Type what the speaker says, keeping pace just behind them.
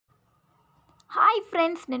Hi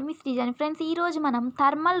friends, నేను మీ శ్రీజాని. Friends, ఈరోజు మనం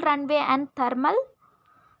thermal runway and thermal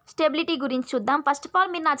stability గురించి చూద్దాం. ఫస్ట్ ఆఫ్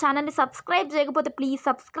ఆల్ మీరు నా ఛానల్ని సబ్స్క్రైబ్ చేయకపోతే ప్లీజ్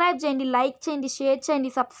సబ్స్క్రైబ్ చేయండి, లైక్ చేయండి, షేర్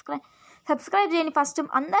చేయండి, సబ్స్క్రైబ్ చేయండి. ఫస్ట్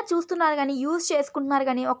అందరు చూస్తున్నారు కానీ యూజ్ చేసుకుంటున్నారు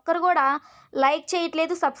కానీ ఒక్కరు కూడా లైక్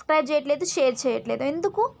చేయట్లేదు, సబ్స్క్రైబ్ చేయట్లేదు, షేర్ చేయట్లేదు.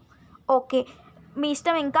 ఎందుకు? ఓకే, మీ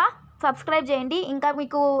ఇష్టం. ఇంకా సబ్స్క్రైబ్ చేయండి. ఇంకా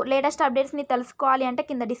మీకు లేటెస్ట్ అప్డేట్స్ని తెలుసుకోవాలి అంటే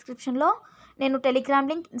కింద డిస్క్రిప్షన్లో నేను టెలిగ్రామ్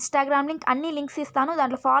లింక్, ఇన్స్టాగ్రామ్ లింక్ అన్ని లింక్స్ ఇస్తాను.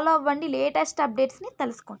 దాంట్లో ఫాలో అవ్వండి, లేటెస్ట్ అప్డేట్స్ని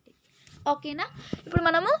తెలుసుకోండి. ఓకేనా? ఇప్పుడు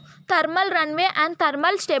మనము thermal runway and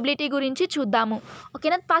thermal stability గురించి చూద్దాము.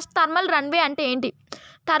 ఓకేనా? ఫస్ట్ థర్మల్ రన్వే అంటే ఏంటి?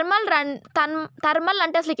 థర్మల్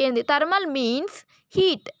అంటే అసలు ఏంటి? Thermal means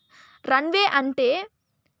heat. రన్వే అంటే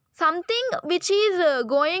something which is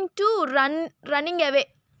going to running away.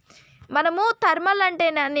 మనము థర్మల్ అంటే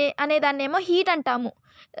అనేదాన్ని ఏమో హీట్ అంటాము.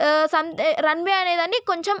 రన్వే అనేదాన్ని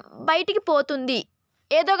కొంచెం బయటికి పోతుంది,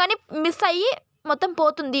 ఏదో కానీ మిస్ అయ్యి మొత్తం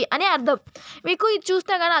పోతుంది అని అర్థం. మీకు ఇది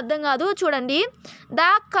చూస్తే కానీ అర్థం కాదు. చూడండి, the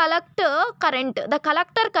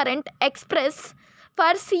collector current express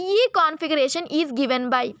for CE configuration is given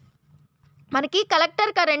by. మనకి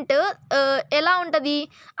కలెక్టర్ కరెంట్ ఎలా ఉంటుంది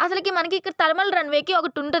అసలుకి? మనకి ఇక్కడ థర్మల్ రన్వేకి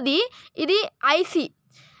ఒకటి ఉంటుంది, ఇది ఐసీ.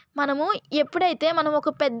 మనము ఎప్పుడైతే మనం ఒక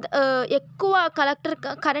ఎక్కువ కలెక్టర్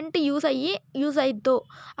కరెంట్ యూజ్ అయిద్దో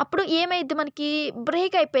అప్పుడు ఏమైద్ది? మనకి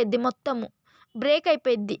బ్రేక్ అయిపోయిద్ది, మొత్తము బ్రేక్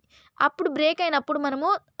అయిపోయిద్ది. అప్పుడు బ్రేక్ అయినప్పుడు మనము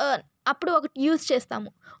అప్పుడు ఒకటి యూజ్ చేస్తాము.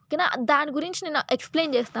 ఓకేనా? దాని గురించి నేను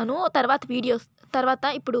ఎక్స్ప్లెయిన్ చేస్తాను తర్వాత.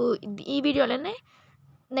 ఇప్పుడు ఈ వీడియోలోనే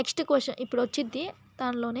నెక్స్ట్ క్వశ్చన్ ఇప్పుడు వచ్చిద్ది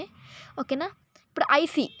దానిలోనే. ఓకేనా? ఇప్పుడు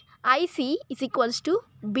IC is equals to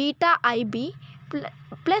beta IB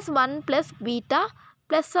plus 1 plus beta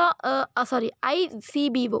plus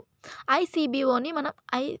ఐసీబీఓని మనం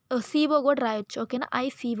సిఓ కూడా రాయొచ్చు. ఓకేనా?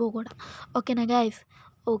 ఐసీఓ కూడా. ఓకేనా గైస్?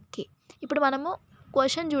 ఓకే, ఇప్పుడు మనము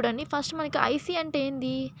క్వశ్చన్ చూడండి. ఫస్ట్ మనకి ఐసీ అంటే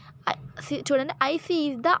ఏంది? చూడండి, IC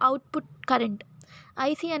is the output current.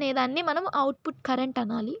 IC అనేదాన్ని మనం అవుట్పుట్ కరెంట్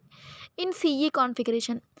అనాలి ఇన్ సిఈ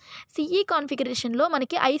కాన్ఫిగరేషన్లో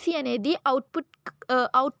మనకి ఐసీ అనేది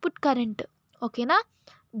అవుట్పుట్ కరెంట్. ఓకేనా?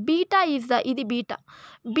 Beta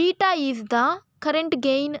is the current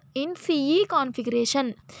gain in CE configuration.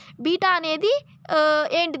 Beta అనేది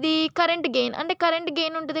ఏంటిది? Current gain. అంటే కరెంట్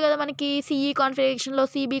గెయిన్ ఉంటుంది కదా మనకి సిఈ కాన్ఫిగరేషన్లో,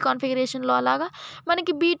 సిబి కాన్ఫిగరేషన్లో. అలాగా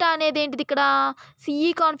మనకి బీటా అనేది ఏంటిది? ఇక్కడ సిఈ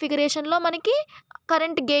కాన్ఫిగరేషన్లో మనకి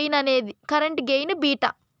కరెంట్ గెయిన్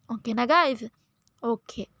బీటా. ఓకేనా గాయ్స్?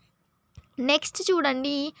 ఓకే, నెక్స్ట్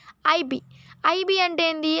చూడండి, ఐబీ అంటే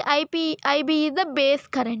ఏంది? IB is the base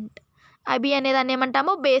current. IB అనేదాన్ని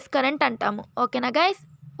ఏమంటాము? బేస్ కరెంట్ అంటాము. ఓకేనా గైస్?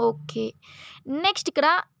 ఓకే, నెక్స్ట్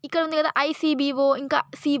ఇక్కడ ఉంది కదా ఐసీబీఓ ఇంకా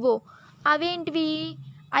సిఓ. అవేంటివి?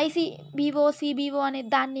 ఐసీబీఓ సిబిఓ అనే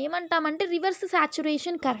దాన్ని ఏమంటామంటే రివర్స్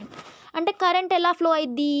సాచురేషన్ కరెంట్. అంటే కరెంట్ ఎలా ఫ్లో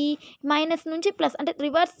అయింది? మైనస్ నుంచి ప్లస్, అంటే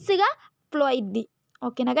రివర్స్గా ఫ్లో అయింది.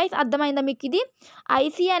 ఓకేనా గైస్? అర్థమైందా మీకు? ఇది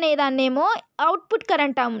ఐసీ అనేదాన్నేమో అవుట్పుట్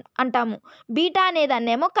కరెంట్ అంటాము, బీటా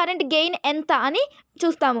అనేదాన్నేమో కరెంట్ గెయిన్ ఎంత అని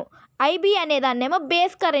చూస్తాము, ఐబీ అనేదాన్నేమో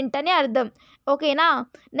బేస్ కరెంట్ అని అర్థం. ఓకేనా?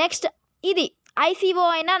 నెక్స్ట్ ఇది ఐసీఓ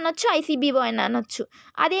అయినా అనొచ్చు, ఐసీబీఓ అయినా అనొచ్చు.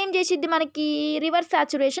 అదేం చేసిద్ది? మనకి రివర్స్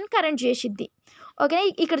సాచురేషన్ కరెంట్ చేసిద్ది. ఓకేనా?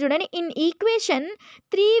 ఇక్కడ చూడండి, ఇన్ ఈక్వేషన్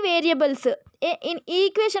 3 వేరియబుల్స్. ఈ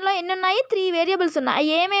ఈక్వేషన్లో ఎన్ని ఉన్నాయి? 3 వేరియబుల్స్ ఉన్నాయి.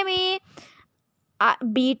 ఏమేమి?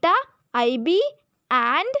 Beta, IB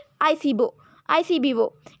and ఐసీబీఓ.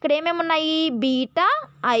 ఇక్కడ ఏమేమి ఉన్నాయి? బీటా,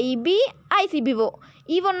 ఐబీ, ఐసీబీఓ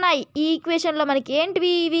ఇవి ఉన్నాయి ఈ ఈక్వేషన్లో. మనకి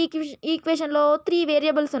ఏంటివి? ఇవి ఈక్వేషన్లో 3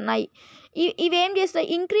 వేరియబుల్స్ ఉన్నాయి. ఇవేం చేస్తాయి?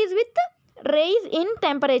 Increase with rise in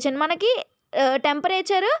temperature. మనకి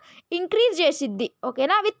టెంపరేచర్ ఇంక్రీజ్ చేసిద్ది.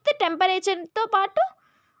 ఓకేనా? విత్ టెంపరేచర్తో పాటు.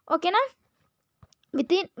 ఓకేనా?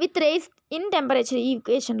 విత్ రైజ్ ఇన్ టెంపరేచర్ ఈ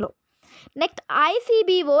ఈక్వేషన్లో. Next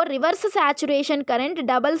ఐసీబీఓ reverse saturation current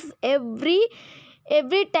doubles every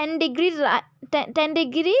 10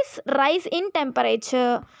 degrees rise in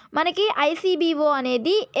temperature. మనకి ఐసీబీఓ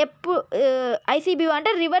అనేది ఐసీబీఓ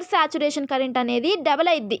అంటే రివర్స్ సాచురేషన్ కరెంట్ అనేది డబల్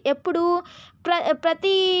అయింది. ఎప్పుడు?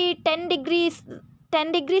 ప్రతి 10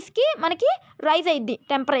 degreesకి మనకి రైజ్ అయింది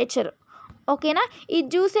టెంపరేచర్. ఓకేనా? ఇది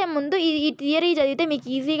చూసే ముందు ఈ థియరీ చదివితే మీకు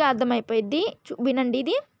ఈజీగా అర్థమైపోయింది. వినండి.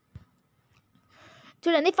 ఇది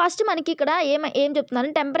చూడండి, ఫస్ట్ మనకి ఇక్కడ ఏం చెప్తున్నారు?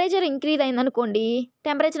 టెంపరేచర్ ఇంక్రీజ్ అయింది అనుకోండి.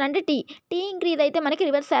 టెంపరేచర్ అంటే టీ ఇంక్రీజ్ అయితే మనకి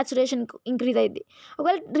రివర్స్ సాచురేషన్ ఇంక్రీజ్ అయింది.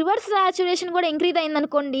 ఒకవేళ రివర్స్ సాచురేషన్ కూడా ఇంక్రీజ్ అయింది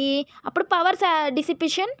అనుకోండి, అప్పుడు పవర్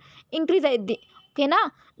డిసిపేషన్ ఇంక్రీజ్ అయింది. ఓకేనా?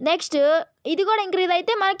 నెక్స్ట్ ఇది కూడా ఇంక్రీజ్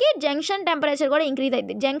అయితే మనకి జంక్షన్ టెంపరేచర్ కూడా ఇంక్రీజ్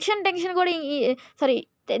అయింది. జంక్షన్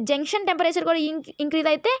టెంపరేచర్ కూడా ఇంక్రీజ్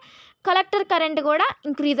అయితే కలెక్టర్ కరెంట్ కూడా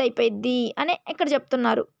ఇంక్రీజ్ అయిపోయింది అని ఇక్కడ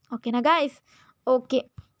చెప్తున్నారు. ఓకేనా గాయస్? ఓకే,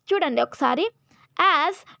 చూడండి ఒకసారి.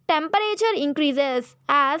 As temperature increases,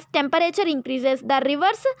 the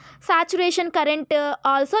reverse saturation current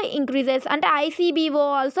also increases. అంటే ICBO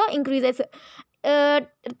also increases.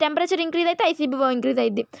 Temperature increase అయితే ICBO ఇంక్రీజ్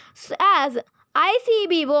అయింది. యాజ్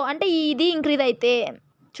ICBO అంటే ఇది ఇంక్రీజ్ అయితే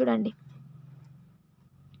చూడండి,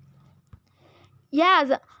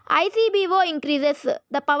 as ICBO increases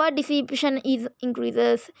the power dissipation is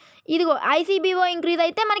increases. ఇదిగో ICBO ఇంక్రీజ్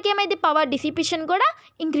అయితే మనకి ఏమైంది, పవర్ డిసిపిషన్ కూడా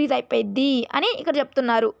ఇంక్రీజ్ అయిపోయింది అని ఇక్కడ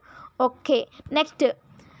చెప్తున్నారు. Okay, next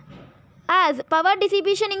as power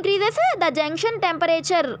డిసిపిషన్ increases the junction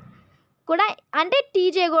temperature కూడా, అంటే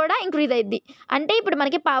టీజే కూడా ఇంక్రీజ్ అయింది. అంటే ఇప్పుడు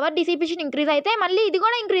మనకి పవర్ డిసిపిషన్ ఇంక్రీజ్ అయితే మళ్ళీ ఇది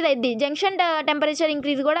కూడా ఇంక్రీజ్ అయింది, జంక్షన్ టెంపరేచర్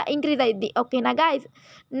ఇంక్రీజ్ అయింది. ఓకేనా guys.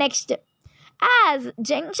 Next as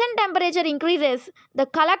junction temperature increases the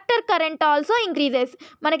collector current also increases.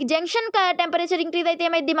 మనకి జంక్షన్ టెంపరేచర్ ఇంక్రీజ్ అయితే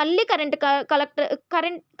ఏమైంది, మళ్ళీ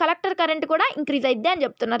కలెక్టర్ కరెంట్ కూడా ఇంక్రీజ్ అయింది అని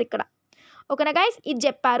చెప్తున్నారు ఇక్కడ. ఓకేనా గైస్, ఇది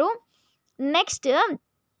చెప్పారు. Next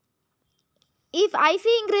if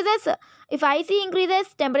IC increases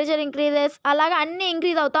temperature increases, అలాగా అన్నీ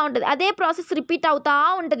ఇంక్రీజ్ అవుతూ ఉంటుంది, అదే ప్రాసెస్ రిపీట్ అవుతూ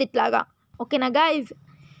ఉంటుంది ఇట్లాగా. ఓకేనా గైస్.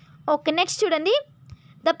 ఓకే, నెక్స్ట్ చూడండి,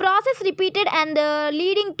 the process repeated and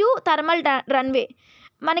leading to thermal runway.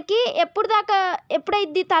 మనకి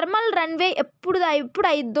ఎప్పుడైద్ది థర్మల్ రన్వే ఎప్పుడు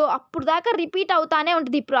అయిద్దో అప్పుడు దాకా రిపీట్ అవుతానే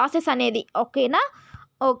ఉంటుంది ఈ ప్రాసెస్ అనేది. ఓకేనా.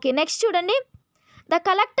 ఓకే, నెక్స్ట్ చూడండి, the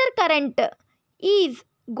collector current is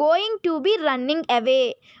going to be running away.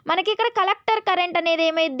 మనకి ఇక్కడ కలెక్టర్ కరెంట్ అనేది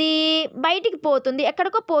ఏమైంది, బయటికి పోతుంది,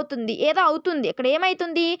 ఎక్కడికో పోతుంది, ఏదో అవుతుంది. ఇక్కడ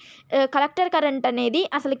ఏమవుతుంది, కలెక్టర్ కరెంట్ అనేది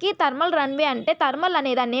అసలుకి థర్మల్ రన్వే అంటే థర్మల్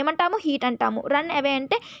అనే దాన్ని ఏమంటాము, హీట్ అంటాము. రన్ అవే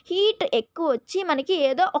అంటే హీట్ ఎక్కువ వచ్చి మనకి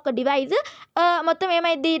ఏదో ఒక డివైస్ మొత్తం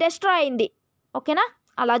ఏమైంది, డిస్ట్రాయ్ అయింది. ఓకేనా,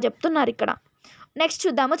 అలా చెప్తున్నారు ఇక్కడ. నెక్స్ట్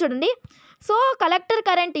చూడండి. So collector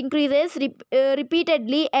current increases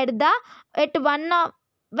repeatedly at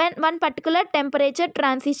one particular temperature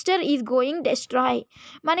transistor is going destroy.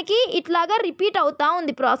 మనకి ఇట్లాగా రిపీట్ అవుతూ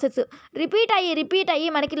ఉంది ప్రాసెస్, రిపీట్ అయ్యి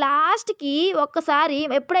మనకి లాస్ట్కి ఒక్కసారి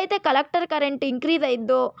ఎప్పుడైతే కలెక్టర్ కరెంట్ ఇంక్రీజ్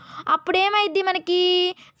అయిద్దో అప్పుడేమైద్ది, మనకి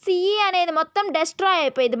సిఈ అనేది మొత్తం డిస్ట్రాయ్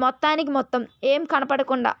అయిపోయింది, మొత్తం ఏం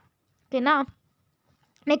కనపడకుండా. ఓకేనా.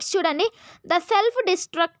 నెక్స్ట్ చూడండి, the self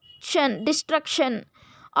destruction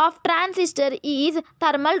of transistor is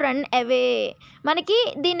thermal run away. మనకి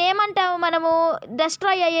దీన్ని ఏమంటాము, మనము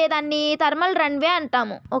డిస్ట్రాయ్ అయ్యేదాన్ని థర్మల్ రన్వే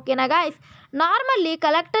అంటాము. ఓకేనా guys. Normally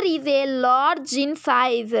collector is a large in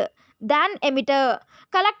size than emitter.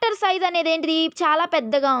 Collector size అనేది ఏంటిది, చాలా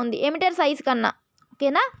పెద్దగా ఉంది ఎమిటర్ సైజ్ కన్నా.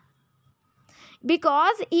 ఓకేనా,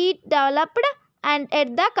 బికాజ్ ఈ developed and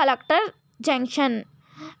at the collector junction.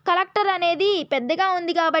 Collector అనేది పెద్దగా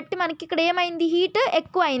ఉంది కాబట్టి మనకి ఇక్కడ ఏమైంది, హీట్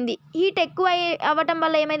ఎక్కువ అవ్వటం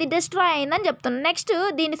వల్ల ఏమైంది, డిస్ట్రాయ్ అయిందని చెప్తున్నాం. నెక్స్ట్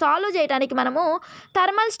దీన్ని సాల్వ్ చేయడానికి మనము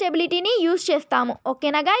థర్మల్ స్టెబిలిటీని యూజ్ చేస్తాము.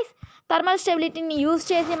 ఓకేనా గైస్. థర్మల్ స్టెబిలిటీని యూజ్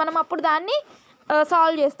చేసి మనం అప్పుడు దాన్ని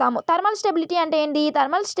సాల్వ్ చేస్తాము. థర్మల్ స్టెబిలిటీ అంటే ఏంటి,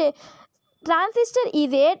 transistor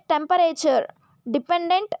is a temperature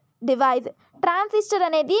dependent device. Transistor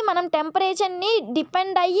అనేది మనం టెంపరేచర్ని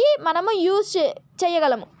డిపెండ్ అయ్యి మనము యూజ్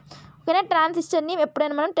చేయగలము. ఓకేనా, ట్రాన్సిస్టర్ని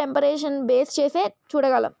ఎప్పుడైనా మనం టెంపరేచర్ బేస్ చేసే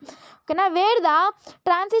చూడగలం. ఓకేనా, wear the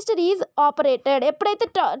transistor is operated. ఎప్పుడైతే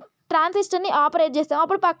ట్రాన్సిస్టర్ని ఆపరేట్ చేస్తామో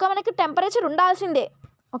అప్పుడు పక్క మనకి టెంపరేచర్ ఉండాల్సిందే.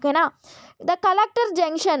 ఓకేనా. The collector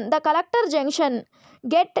junction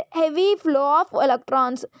get heavy flow of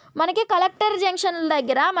electrons. మనకి కలెక్టర్ జంక్షన్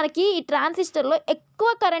దగ్గర మనకి ఈ ట్రాన్సిస్టర్లో ఎక్కువ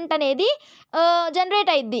కరెంట్ అనేది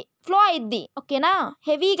జనరేట్ అయ్యిద్ది, ఫ్లో అయ్యిద్ది. ఓకేనా,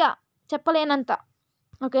 హెవీగా చెప్పలేనంత.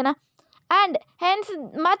 ఓకేనా, and hence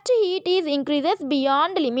much heat is increases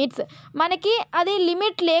beyond limits. మనకి అది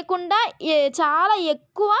లిమిట్ లేకుండా చాలా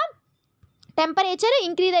ఎక్కువ టెంపరేచర్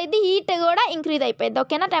ఇంక్రీజ్ అయితే హీట్ కూడా ఇంక్రీజ్ అయిపోయింది.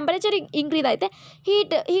 ఓకేనా, టెంపరేచర్ ఇంక్రీజ్ అయితే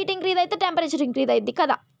హీట్ ఇంక్రీజ్ అయితే టెంపరేచర్ ఇంక్రీజ్ అయింది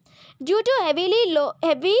కదా. Due to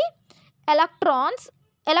heavy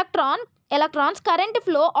electrons current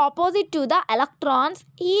flow opposite to the electrons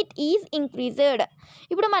heat is increased.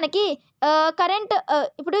 ఇప్పుడు మనకి కరెంట్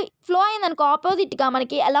ఇప్పుడు ఫ్లో అయిందనుకో ఆపోజిట్గా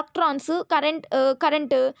మనకి ఎలక్ట్రాన్స్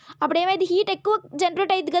కరెంట్ అప్పుడు ఏమైంది, హీట్ ఎక్కువ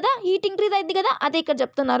జనరేట్ అయింది కదా, హీట్ ఇంక్రీజ్ అయింది కదా, అదే ఇక్కడ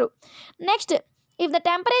చెప్తున్నారు. Next, if the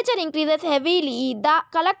temperature increases heavily the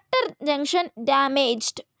collector junction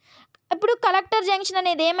damaged. ఇప్పుడు కలెక్టర్ జంక్షన్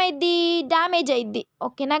అనేది ఏమైంది, డ్యామేజ్ అయింది.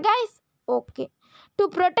 ఓకేనా guys. Okay, to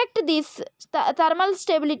protect this thermal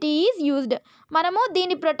stability is used. మనము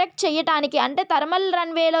దీన్ని ప్రొటెక్ట్ చేయటానికి అంటే థర్మల్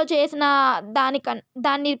రన్వేలో చేసిన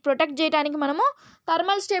దాన్ని ప్రొటెక్ట్ చేయడానికి మనము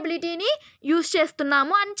థర్మల్ స్టెబిలిటీని యూజ్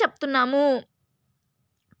చేస్తున్నాము అని చెప్తున్నాము.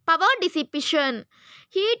 Power డిసిపిషన్,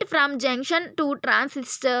 heat from junction to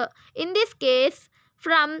transistor. In this case,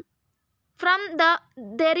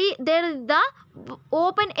 there is the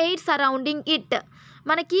open air surrounding it.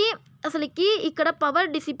 మనకి అసలుకి ఇక్కడ పవర్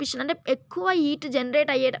డిసిపిషన్ అంటే ఎక్కువ హీట్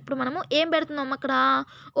జనరేట్ అయ్యేటప్పుడు మనము ఏం పెడుతున్నాం అక్కడ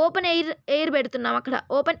ఓపెన్ ఎయిర్ పెడుతున్నాము. అక్కడ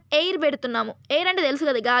ఓపెన్ ఎయిర్ పెడుతున్నాము. ఎయిర్ అంటే తెలుసు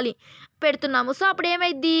కదా, గాలి పెడుతున్నాము. సో అప్పుడు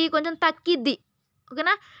ఏమైద్ది, కొంచెం తగ్గిద్ది.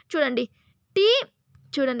 ఓకేనా, చూడండి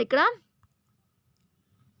చూడండి ఇక్కడ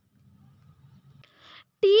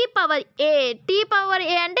టీ పవర్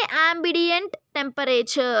ఏ అంటే ambient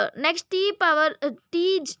టెంపరేచర్. నెక్స్ట్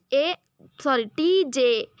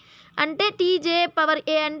టీజే అంటే టీజే పవర్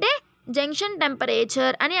ఏ అంటే జంక్షన్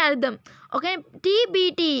టెంపరేచర్ అని అర్థం. ఓకే,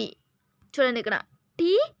 టీబీటీ చూడండి ఇక్కడ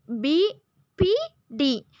టీబీపీడి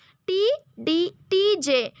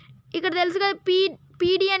టీజే ఇక్కడ తెలుసు కదా.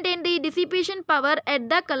 పీడి అంటే ఏంటి, dissipation power at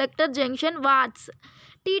the collector junction watts.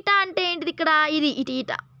 Theta అంటే ఏంటిది ఇక్కడ, ఇది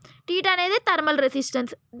టీటా అనేది thermal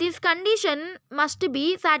resistance. This condition must be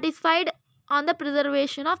satisfied on the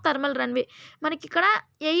preservation of thermal runway. మనకి ఇక్కడ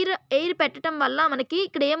ఎయిర్ పెట్టడం వల్ల మనకి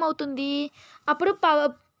ఇక్కడ ఏమవుతుంది, అప్పుడు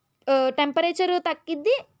టెంపరేచర్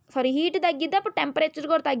తగ్గిద్ది, హీట్ తగ్గిద్ది, అప్పుడు టెంపరేచర్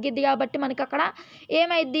కూడా తగ్గిద్ది. కాబట్టి మనకి అక్కడ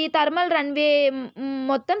ఏమైద్ది, థర్మల్ రన్వే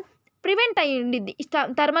మొత్తం ప్రివెంట్ అయ్యి ఉండిద్ది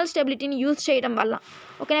థర్మల్ స్టెబిలిటీని యూజ్ చేయడం వల్ల.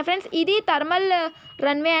 ఓకేనా ఫ్రెండ్స్, ఇది thermal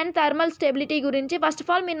runway and thermal stability గురించి. ఫస్ట్ ఆఫ్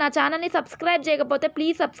ఆల్ మీరు నా ఛానల్ని సబ్స్క్రైబ్ చేయకపోతే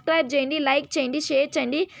ప్లీజ్ సబ్స్క్రైబ్ చేయండి, లైక్ చేయండి, షేర్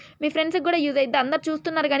చేయండి. మీ ఫ్రెండ్స్కి కూడా యూజ్ అవుతుంది. అందరు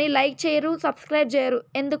చూస్తున్నారు కానీ లైక్ చేయరు, సబ్స్క్రైబ్ చేయరు,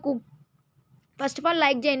 ఎందుకు? ఫస్ట్ ఆఫ్ ఆల్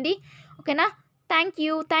లైక్ చేయండి. ఓకేనా, thank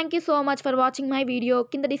you so much for watching my video.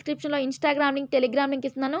 కింద డిస్క్రిప్షన్లో ఇన్స్టాగ్రామ్ లింక్, టెలిగ్రామ్ లింక్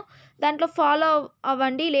ఇస్తున్నాను, దాంట్లో ఫాలో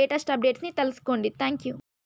అవ్వండి, లేటెస్ట్ అప్డేట్స్ని తెలుసుకోండి. Thank you.